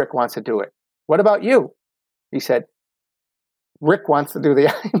 I know Rick wants to do it. What about you? He said, Rick wants to do the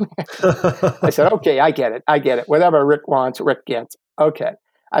Ironman. I said, okay, I get it. Whatever Rick wants, Rick gets. Okay.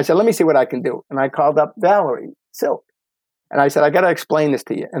 I said, let me see what I can do. And I called up Valerie Silk. And I said, I got to explain this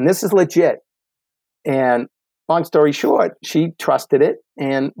to you. And this is legit. And long story short, she trusted it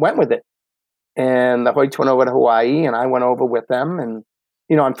and went with it. And the Hoyts went over to Hawaii, and I went over with them. And,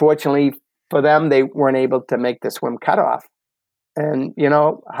 unfortunately for them, they weren't able to make the swim cutoff. And you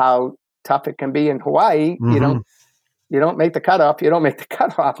know how tough it can be in Hawaii. You don't make the cutoff. You don't make the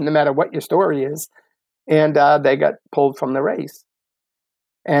cutoff, no matter what your story is. And they got pulled from the race.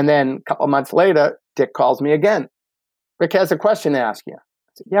 And then a couple of months later, Dick calls me again. Rick has a question to ask you.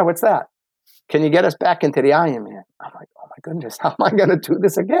 I said, yeah, what's that? Can you get us back into the Ironman? I'm like, oh my goodness, how am I going to do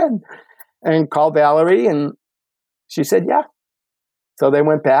this again? And called Valerie, and she said, yeah. So they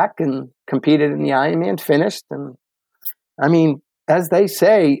went back and competed in the Ironman, finished. And I mean, as they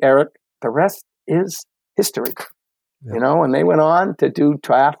say, Eric, the rest is history. And they went on to do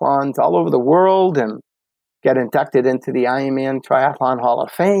triathlons all over the world and get inducted into the Ironman Triathlon Hall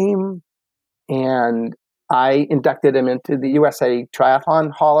of Fame. And I inducted him into the USA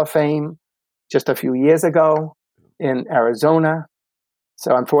Triathlon Hall of Fame just a few years ago in Arizona.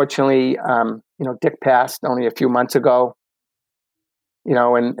 So unfortunately, Dick passed only a few months ago,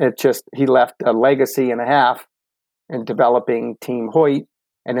 and he left a legacy and a half in developing Team Hoyt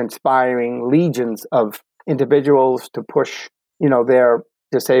and inspiring legions of individuals to push, their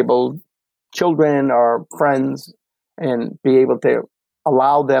disabled children or friends and be able to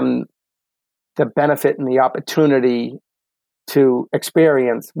allow them the benefit and the opportunity to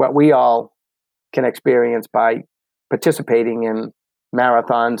experience what we all can experience by participating in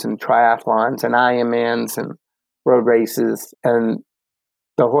marathons and triathlons and Ironmans and road races. And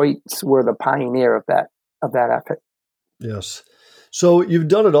the Hoyts were the pioneer of that effort. Yes. So you've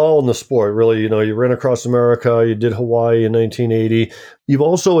done it all in the sport, really. You ran across America, you did Hawaii in 1980. You've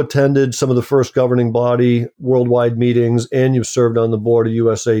also attended some of the first governing body worldwide meetings, and you've served on the board of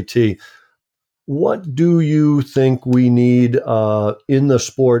USAT. What do you think we need in the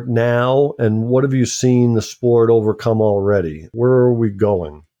sport now, and what have you seen the sport overcome already? Where are we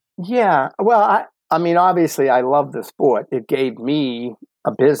going? Yeah, well, I mean, obviously, I love the sport. It gave me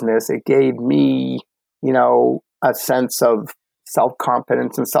a business. It gave me, a sense of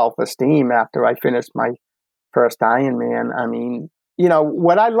self-confidence and self-esteem after I finished my first Ironman. I mean,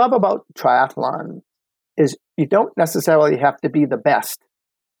 what I love about triathlon is you don't necessarily have to be the best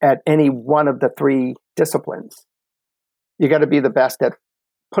at any one of the three disciplines. You got to be the best at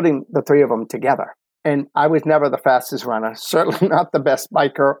putting the three of them together. And I was never the fastest runner, certainly not the best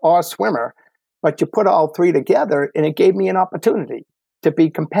biker or swimmer, but you put all three together and it gave me an opportunity to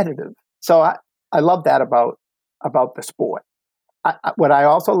be competitive. So I love that about the sport. What I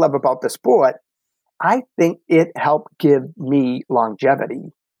also love about the sport, I think it helped give me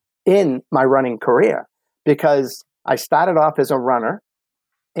longevity in my running career, because I started off as a runner,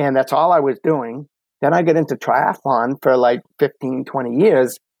 and that's all I was doing. Then I got into triathlon for like 15, 20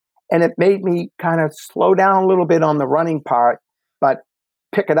 years. And it made me kind of slow down a little bit on the running part, but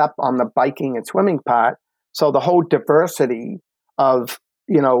pick it up on the biking and swimming part. So the whole diversity of,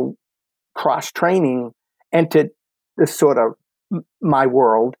 cross training entered this sort of my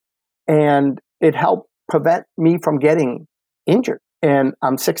world. And it helped prevent me from getting injured. And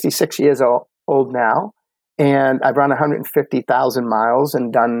I'm 66 years old now. And I've run 150,000 miles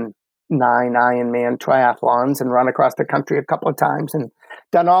and done 9 Ironman triathlons and run across the country a couple of times and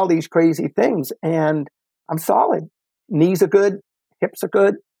done all these crazy things. And I'm solid. Knees are good, hips are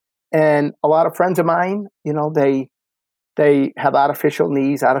good. And a lot of friends of mine, they have artificial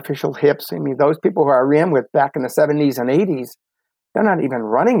knees, artificial hips. I mean, those people who I ran with back in the 70s and 80s, they're not even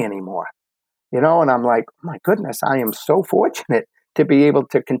running anymore. And I'm like, my goodness, I am so fortunate to be able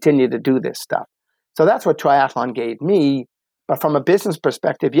to continue to do this stuff. So that's what triathlon gave me. But from a business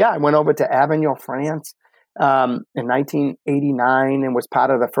perspective, I went over to Avignon, France in 1989 and was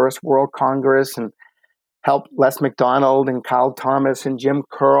part of the first World Congress and helped Les McDonald and Carl Thomas and Jim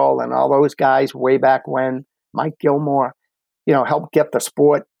Curl and all those guys way back when, Mike Gilmore, helped get the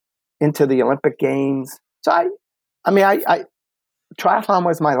sport into the Olympic Games. So I triathlon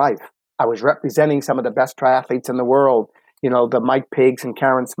was my life. I was representing some of the best triathletes in the world. The Mike Pigs and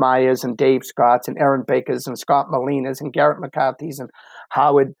Karen Smyers and Dave Scotts and Aaron Bakers and Scott Molinas and Garrett McCarthy's and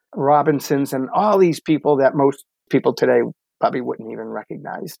Howard Robinsons and all these people that most people today probably wouldn't even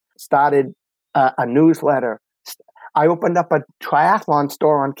recognize. Started a newsletter. I opened up a triathlon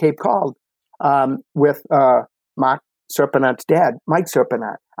store on Cape Cod with Mark Serpenant's dad, Mike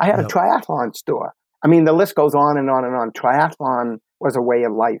Serpenant. I had a triathlon store. I mean, the list goes on and on and on. Triathlon was a way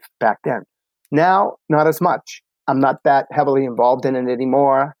of life back then. Now, not as much. I'm not that heavily involved in it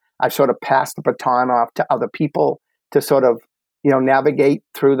anymore. I've sort of passed the baton off to other people to sort of, navigate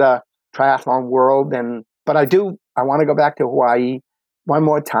through the triathlon world. But I want to go back to Hawaii one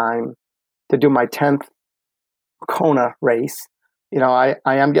more time to do my 10th Kona race. I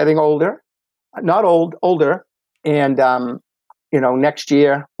am getting older, not older. And, next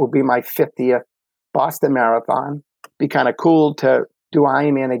year will be my 50th Boston Marathon. Be kind of cool to do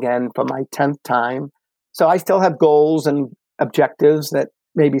Ironman again for my 10th time. So I still have goals and objectives that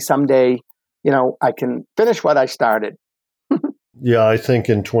maybe someday, I can finish what I started. Yeah, I think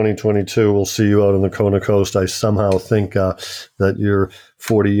in 2022, we'll see you out on the Kona Coast. I somehow think that your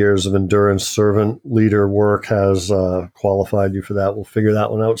 40 years of endurance servant leader work has qualified you for that. We'll figure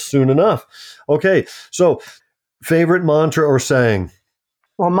that one out soon enough. Okay, so favorite mantra or saying?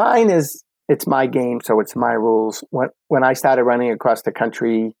 Well, mine is, it's my game, so it's my rules. When I started running across the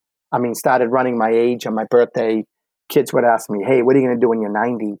country, started running my age on my birthday, kids would ask me, hey, what are you going to do when you're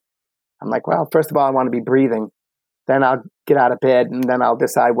 90? I'm like, well, first of all, I want to be breathing. Then I'll get out of bed and then I'll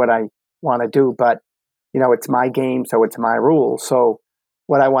decide what I want to do. But, it's my game, so it's my rules. So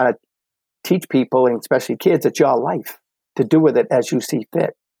what I want to teach people, and especially kids, it's your life to do with it as you see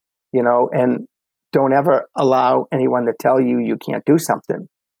fit, and don't ever allow anyone to tell you you can't do something.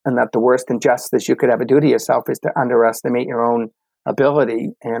 And that the worst injustice you could ever do to yourself is to underestimate your own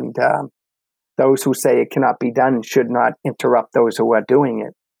ability. And those who say it cannot be done should not interrupt those who are doing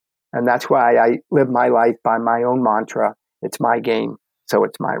it. And that's why I live my life by my own mantra. It's my game, so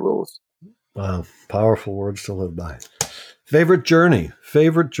it's my rules. Wow. Powerful words to live by. Favorite journey?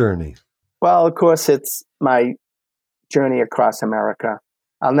 Well, of course, it's my journey across America.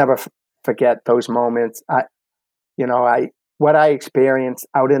 I'll never forget those moments. What I experienced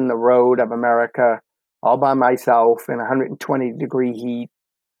out in the road of America, all by myself in 120-degree heat,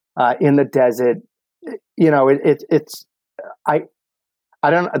 in the desert. I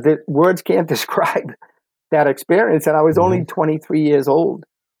don't. The words can't describe that experience. And I was only 23 years old.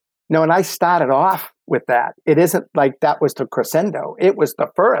 And I started off with that. It isn't like that was the crescendo. It was the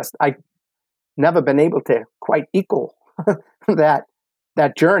first. I never been able to quite equal that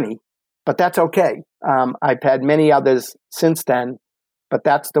journey, but that's okay. I've had many others since then, but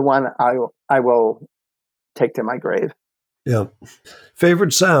that's the one I will take to my grave. Yeah.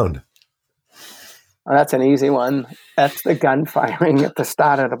 Favorite sound? Oh, that's an easy one. That's the gun firing at the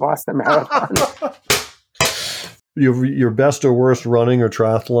start of the Boston Marathon. Your best or worst running or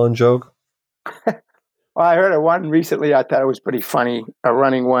triathlon joke? Well, I heard of one recently. I thought it was pretty funny. A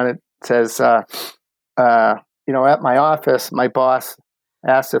running one. It says, at my office, my boss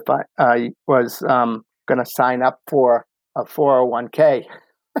asked if I was going to sign up for a 401k.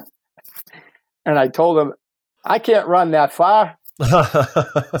 And I told him, I can't run that far.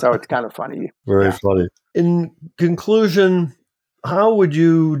 So it's kind of funny. Very funny. In conclusion, how would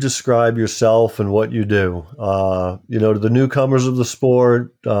you describe yourself and what you do? To the newcomers of the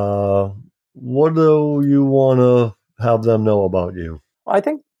sport, what do you want to have them know about you? I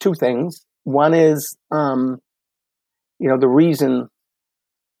think two things. One is, the reason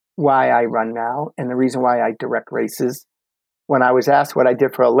why I run now and the reason why I direct races. When I was asked what I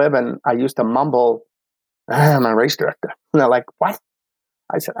did for a living, I used to mumble, I'm a race director. And they're like, what?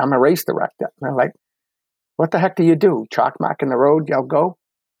 I said, I'm a race director. And they're like, what the heck do you do? Chalk mark in the road, you'll go?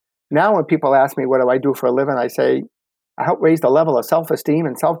 Now when people ask me what do I do for a living, I say, I help raise the level of self-esteem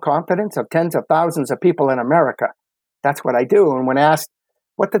and self-confidence of tens of thousands of people in America. That's what I do. And when asked,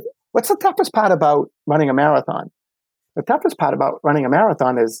 what's the toughest part about running a marathon? The toughest part about running a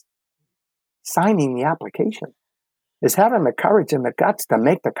marathon is signing the application, is having the courage and the guts to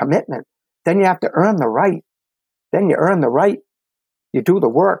make the commitment. Then you have to earn the right. Then you earn the right. You do the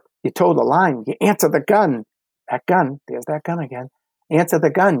work. You toe the line. You answer the gun. That gun, there's that gun again. Answer the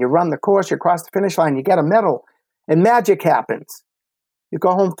gun. You run the course. You cross the finish line. You get a medal. And magic happens. You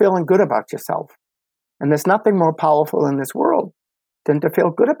go home feeling good about yourself. And there's nothing more powerful in this world than to feel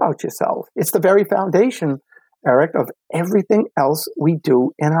good about yourself. It's the very foundation, Eric, of everything else we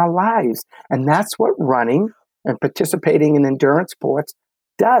do in our lives. And that's what running and participating in endurance sports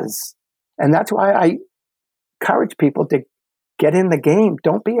does. And that's why I encourage people to get in the game.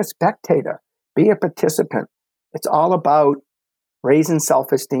 Don't be a spectator. Be a participant. It's all about raising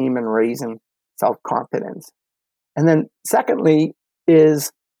self-esteem and raising self-confidence. And then secondly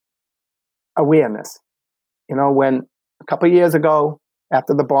is awareness. When a couple of years ago,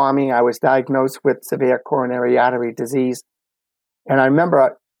 after the bombing, I was diagnosed with severe coronary artery disease. And I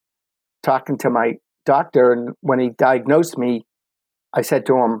remember talking to my doctor, and when he diagnosed me, I said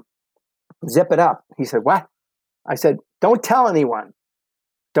to him, zip it up. He said, what? I said, don't tell anyone.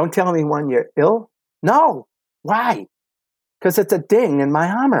 Don't tell anyone you're ill? No. Why? Because it's a ding in my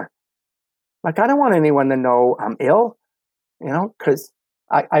armor. Like, I don't want anyone to know I'm ill, because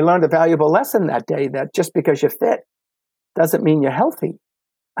I learned a valuable lesson that day that just because you're fit doesn't mean you're healthy.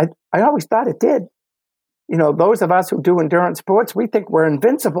 I always thought it did. Those of us who do endurance sports, we think we're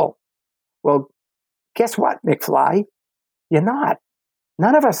invincible. Well, guess what, McFly? You're not.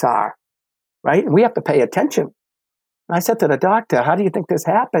 None of us are, right? And we have to pay attention. And I said to the doctor, how do you think this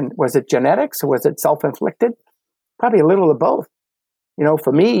happened? Was it genetics or was it self-inflicted? Probably a little of both.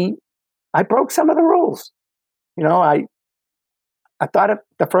 For me, I broke some of the rules. I thought if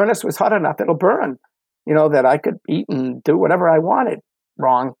the furnace was hot enough, it'll burn, that I could eat and do whatever I wanted.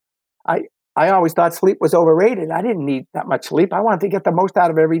 Wrong. I always thought sleep was overrated. I didn't need that much sleep. I wanted to get the most out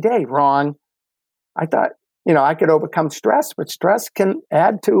of every day. Wrong. I thought, I could overcome stress, but stress can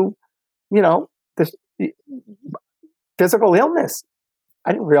add to, this physical illness.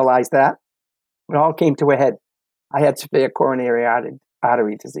 I didn't realize that. It all came to a head. I had severe coronary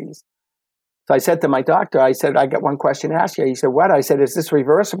artery disease. So I said to my doctor, I said, I got one question to ask you. He said, what? I said, is this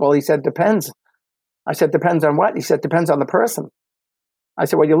reversible? He said, depends. I said, depends on what? He said, depends on the person. I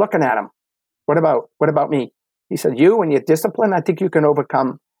said, well, you're looking at him. What about me? He said, you and your discipline, I think you can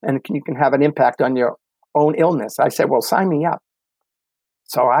overcome and you can have an impact on your own illness. I said, well, sign me up.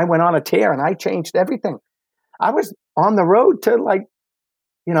 So I went on a tear and I changed everything. I was on the road to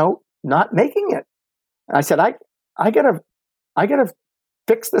not making it. And I said, I gotta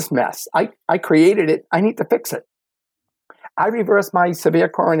fix this mess. I created it. I need to fix it. I reversed my severe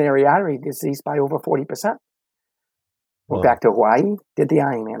coronary artery disease by over 40%. Went Wow. back to Hawaii, did the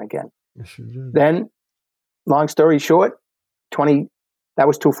Ironman again. Yes, you did. Then, long story short, that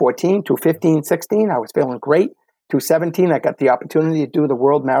was 214, 215, 16. I was feeling great. 217, I got the opportunity to do the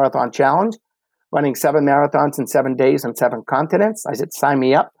World Marathon Challenge, running 7 marathons in 7 days on 7 continents. I said, sign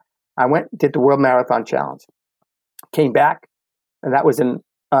me up. I went, did the World Marathon Challenge. Came back, and that was in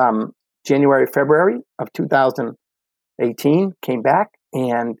January, February of 2018. Came back,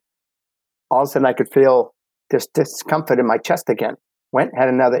 and all of a sudden I could feel this discomfort in my chest again. Went, had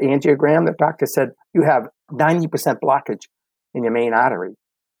another angiogram. The doctor said, you have 90% blockage in your main artery.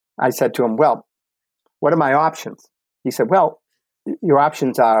 I said to him, well, what are my options? He said, well, your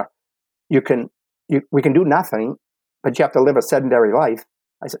options are we can do nothing, but you have to live a sedentary life.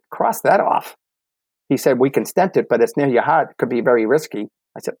 I said, cross that off. He said, we can stent it, but it's near your heart. It could be very risky.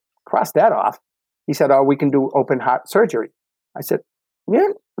 I said, cross that off. He said, oh, we can do open heart surgery. I said,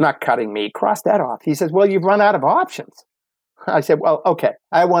 you're not cutting me. Cross that off. He says, well, you've run out of options. I said, well, okay.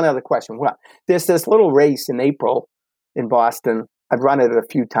 I have one other question. Well, there's this little race in April in Boston. I've run it a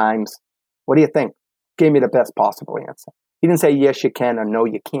few times. What do you think? Gave me the best possible answer. He didn't say, yes, you can, or no,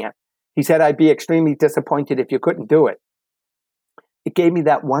 you can't. He said, I'd be extremely disappointed if you couldn't do it. It gave me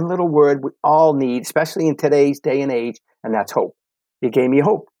that one little word we all need, especially in today's day and age, and that's hope. It gave me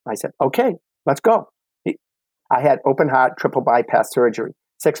hope. I said, okay, let's go. I had open heart triple bypass surgery.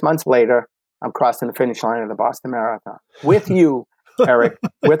 6 months later, I'm crossing the finish line of the Boston Marathon with you, Eric,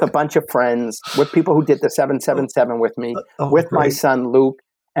 with a bunch of friends, with people who did the 777 with me, with great. My son, Luke,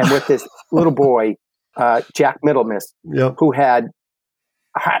 and with this little boy, Jack Middlemiss, who had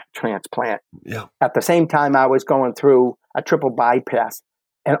a heart transplant. At the same time, I was going through a triple bypass,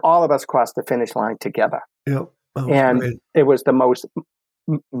 and all of us crossed the finish line together. And it was the most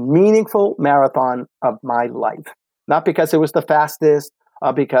meaningful marathon of my life. Not because it was the fastest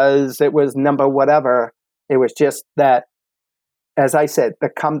or because it was number whatever. It was just that, as I said, the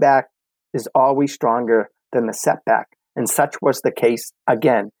comeback is always stronger than the setback. And such was the case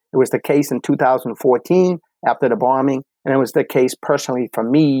again. It was the case in 2014 after the bombing, and it was the case personally for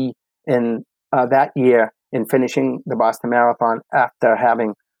me in that year in finishing the Boston Marathon after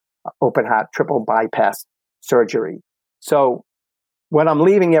having open heart triple bypass surgery. So what I'm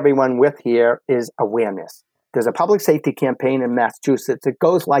leaving everyone with here is awareness. There's a public safety campaign in Massachusetts. It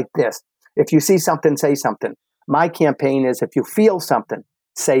goes like this. If you see something, say something. My campaign is if you feel something,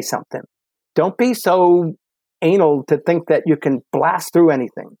 say something. Don't be so anal to think that you can blast through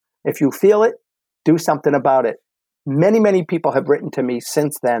anything. If you feel it, do something about it. Many, many people have written to me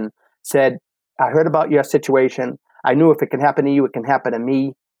since then, said, I heard about your situation. I knew if it can happen to you, it can happen to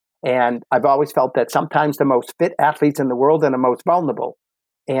me. And I've always felt that sometimes the most fit athletes in the world are the most vulnerable.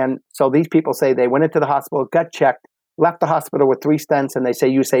 And so these people say they went into the hospital, got checked, left the hospital with 3 stents, and they say,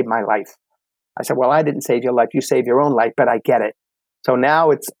 you saved my life. I said, well, I didn't save your life. You saved your own life, but I get it. So now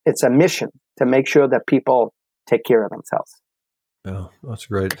it's a mission to make sure that people take care of themselves. Yeah, that's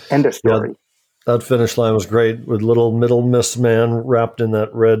great. End of story. Yeah, that finish line was great with little Middlemiss man wrapped in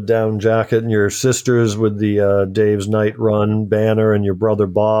that red down jacket, and your sisters with the Dave's Night Run banner, and your brother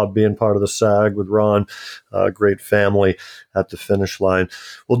Bob being part of the SAG with Ron. Great family at the finish line.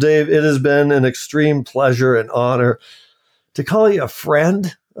 Well, Dave, it has been an extreme pleasure and honor to call you a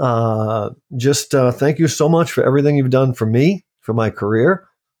friend. Thank you so much for everything you've done for me, for my career,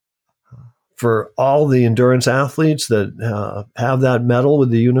 for all the endurance athletes that have that medal with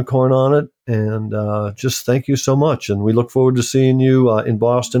the unicorn on it. And just thank you so much. And we look forward to seeing you in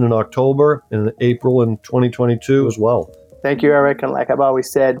Boston in October and April in 2022 as well. Thank you, Eric. And like I've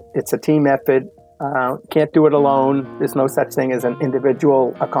always said, it's a team effort. Can't do it alone. There's no such thing as an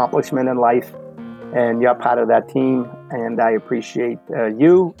individual accomplishment in life. And you're part of that team. And I appreciate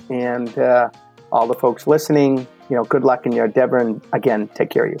you and all the folks listening. Good luck in your endeavor. And again,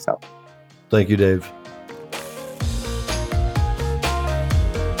 take care of yourself. Thank you, Dave.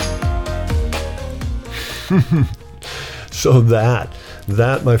 So that,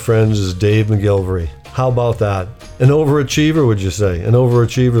 my friends, is Dave McGilvery. How about that? An overachiever, would you say? An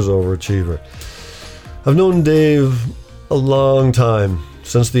overachiever's overachiever. I've known Dave a long time,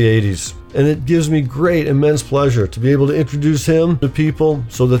 since the 80s, and it gives me great, immense pleasure to be able to introduce him to people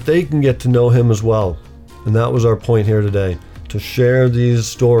so that they can get to know him as well. And that was our point here today, to share these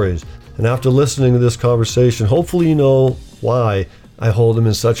stories. And after listening to this conversation, hopefully you know why I hold him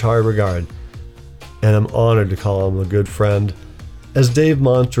in such high regard. And I'm honored to call him a good friend. As Dave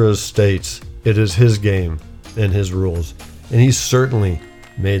Montrose states, it is his game and his rules. And he certainly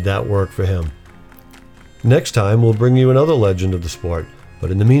made that work for him. Next time, we'll bring you another legend of the sport.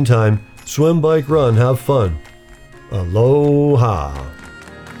 But in the meantime, swim, bike, run, have fun. Aloha.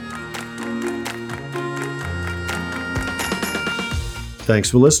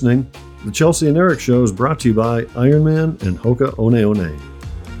 Thanks for listening. The Chelsea and Eric Show is brought to you by Ironman and Hoka One One.